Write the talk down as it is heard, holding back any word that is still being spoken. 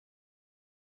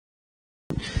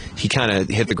he kind of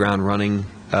hit the ground running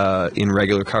in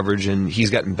regular coverage, and he's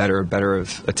gotten better and better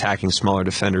of attacking smaller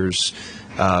defenders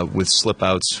with slip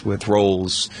outs, with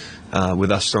rolls,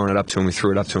 with us throwing it up to him. We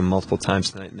threw it up to him multiple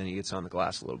times tonight, and then he gets on the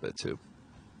glass a little bit too.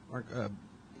 Mark,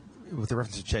 with the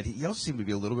reference to Chet, he also seemed to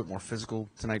be a little bit more physical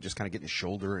tonight, just kind of getting his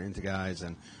shoulder into guys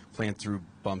and playing through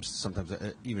bumps, sometimes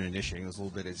even initiating those a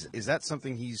little bit. Is that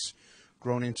something he's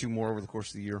grown into more over the course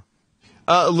of the year?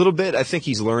 A little bit. I think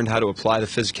he's learned how to apply the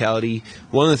physicality.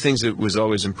 One of the things that was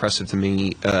always impressive to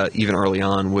me, even early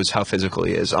on, was how physical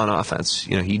he is on offense.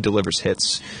 You know, he delivers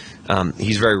hits.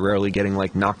 He's very rarely getting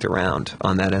knocked around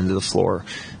on that end of the floor,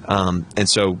 and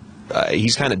so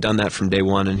he's kind of done that from day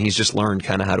one, and he's just learned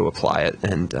kind of how to apply it,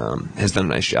 and has done a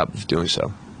nice job of doing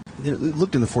so. It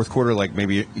looked in the fourth quarter like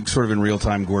maybe sort of in real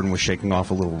time Gordon was shaking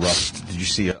off a little rust. Did you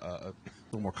see a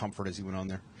little more comfort as he went on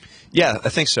there? Yeah, I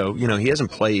think so. You know, he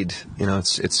hasn't played. You know,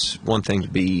 it's one thing to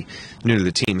be new to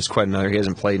the team. It's quite another. He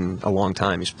hasn't played in a long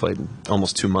time. He's played in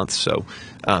almost 2 months. So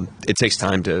it takes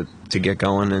time to get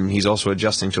going, and he's also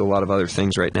adjusting to a lot of other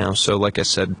things right now. So, like I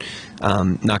said,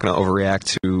 not going to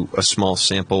overreact to a small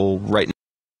sample right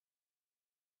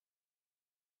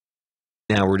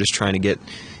now. We're just trying to get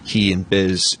he and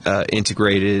Biz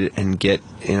integrated and get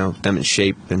them in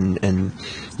shape and in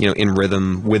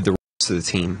rhythm with the to the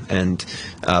team, and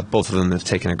both of them have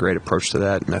taken a great approach to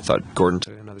that, and I thought Gordon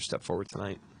took another step forward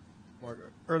tonight.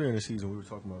 Mark, earlier in the season we were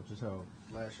talking about just how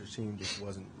last year's team just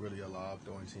wasn't really a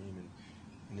lob-throwing team,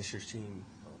 and this year's team,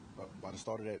 by the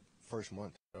start of that first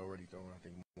month, already throwing, I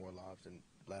think, more lobs than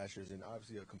last year's, and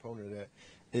obviously a component of that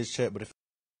is Chet, but if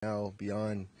now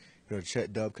beyond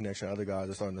Chet-Dub connection, other guys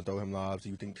are starting to throw him lobs, do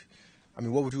you think,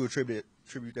 what would you attribute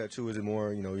that to? Is it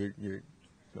more, you're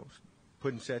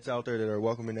putting sets out there that are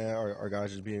welcoming that, or are guys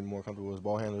just being more comfortable as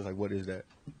ball handlers? What is that?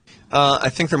 I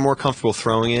think they're more comfortable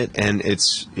throwing it, and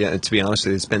to be honest,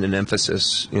 it's been an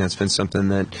emphasis. It's been something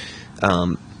that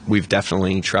we've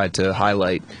definitely tried to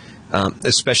highlight,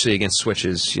 especially against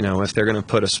switches. If they're going to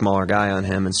put a smaller guy on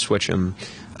him and switch him,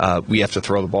 we have to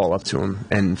throw the ball up to him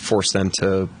and force them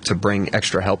to bring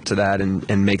extra help to that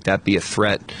and make that be a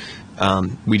threat.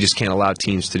 We just can't allow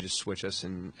teams to just switch us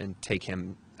and take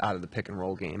him out of the pick and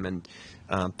roll game, and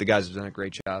the guys have done a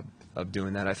great job of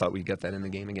doing that. I thought we got that in the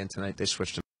game again tonight. They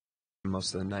switched him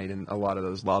most of the night, and a lot of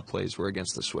those lob plays were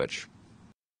against the switch.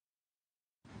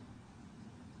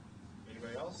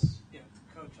 Anybody else? Yeah,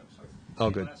 Coach, I'm sorry.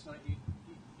 Oh, good. Last night you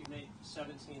made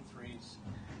 17 threes.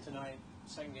 Tonight,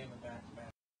 second game of back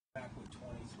with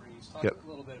 23s. Talk a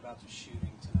little bit about the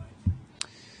shooting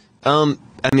tonight.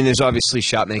 There's obviously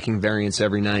shot-making variance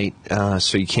every night,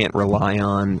 so you can't rely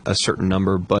on a certain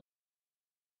number, but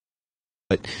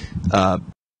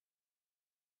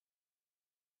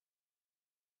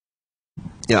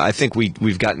I think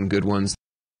we've gotten good ones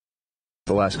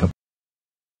the last couple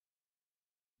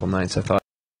nights, I thought.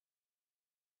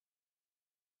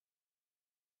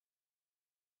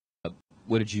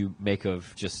 What did you make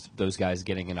of just those guys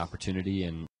getting an opportunity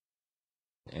and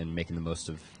making the most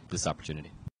of this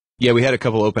opportunity? Yeah, we had a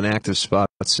couple open active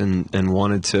spots and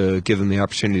wanted to give them the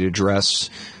opportunity to dress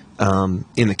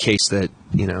in the case that,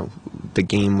 the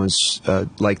game was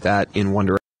like that in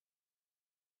one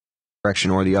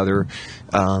direction or the other.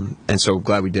 And so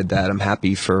glad we did that. I'm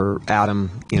happy for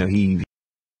Adam. He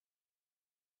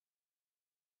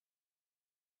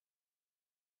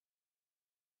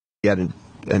had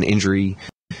an injury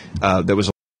that was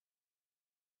a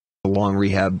long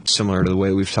rehab, similar to the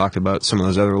way we've talked about some of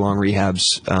those other long rehabs.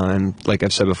 And like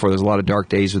I've said before, there's a lot of dark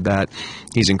days with that.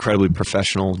 He's incredibly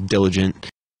professional, diligent,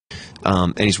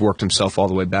 and he's worked himself all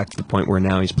the way back to the point where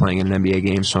now he's playing in an NBA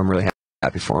game, so I'm really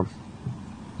happy for him.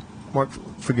 Mark,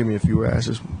 forgive me if you were asked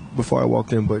this before I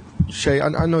walked in, but Shea,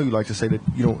 I know you like to say that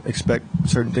you don't expect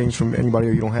certain things from anybody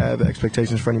or you don't have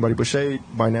expectations for anybody, but Shea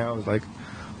by now is like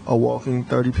a walking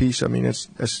 30-piece.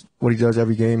 That's what he does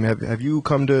every game. Have you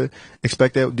come to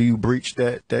expect that? Do you breach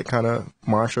that kind of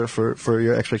mantra for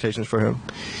your expectations for him?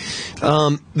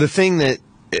 The thing that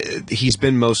he's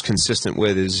been most consistent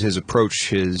with is his approach,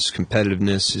 his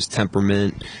competitiveness, his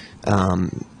temperament,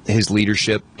 his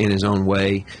leadership in his own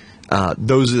way.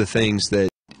 Those are the things that,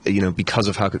 because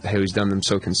of how he's done them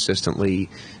so consistently,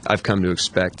 I've come to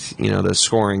expect. The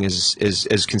scoring is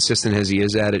as consistent as he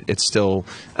is at it. It's still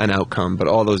an outcome, but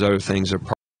all those other things are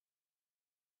part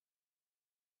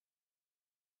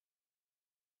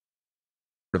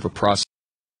of a process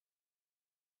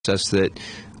that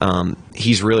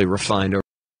he's really refined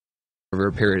over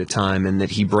a period of time, and that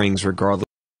he brings regardless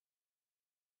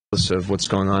of what's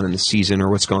going on in the season or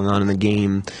what's going on in the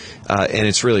game, and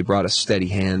it's really brought a steady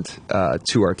hand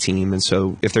to our team. And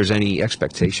so if there's any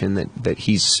expectation that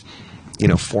he's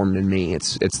formed in me.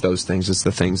 It's those things. It's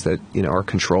the things that are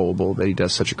controllable that he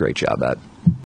does such a great job at.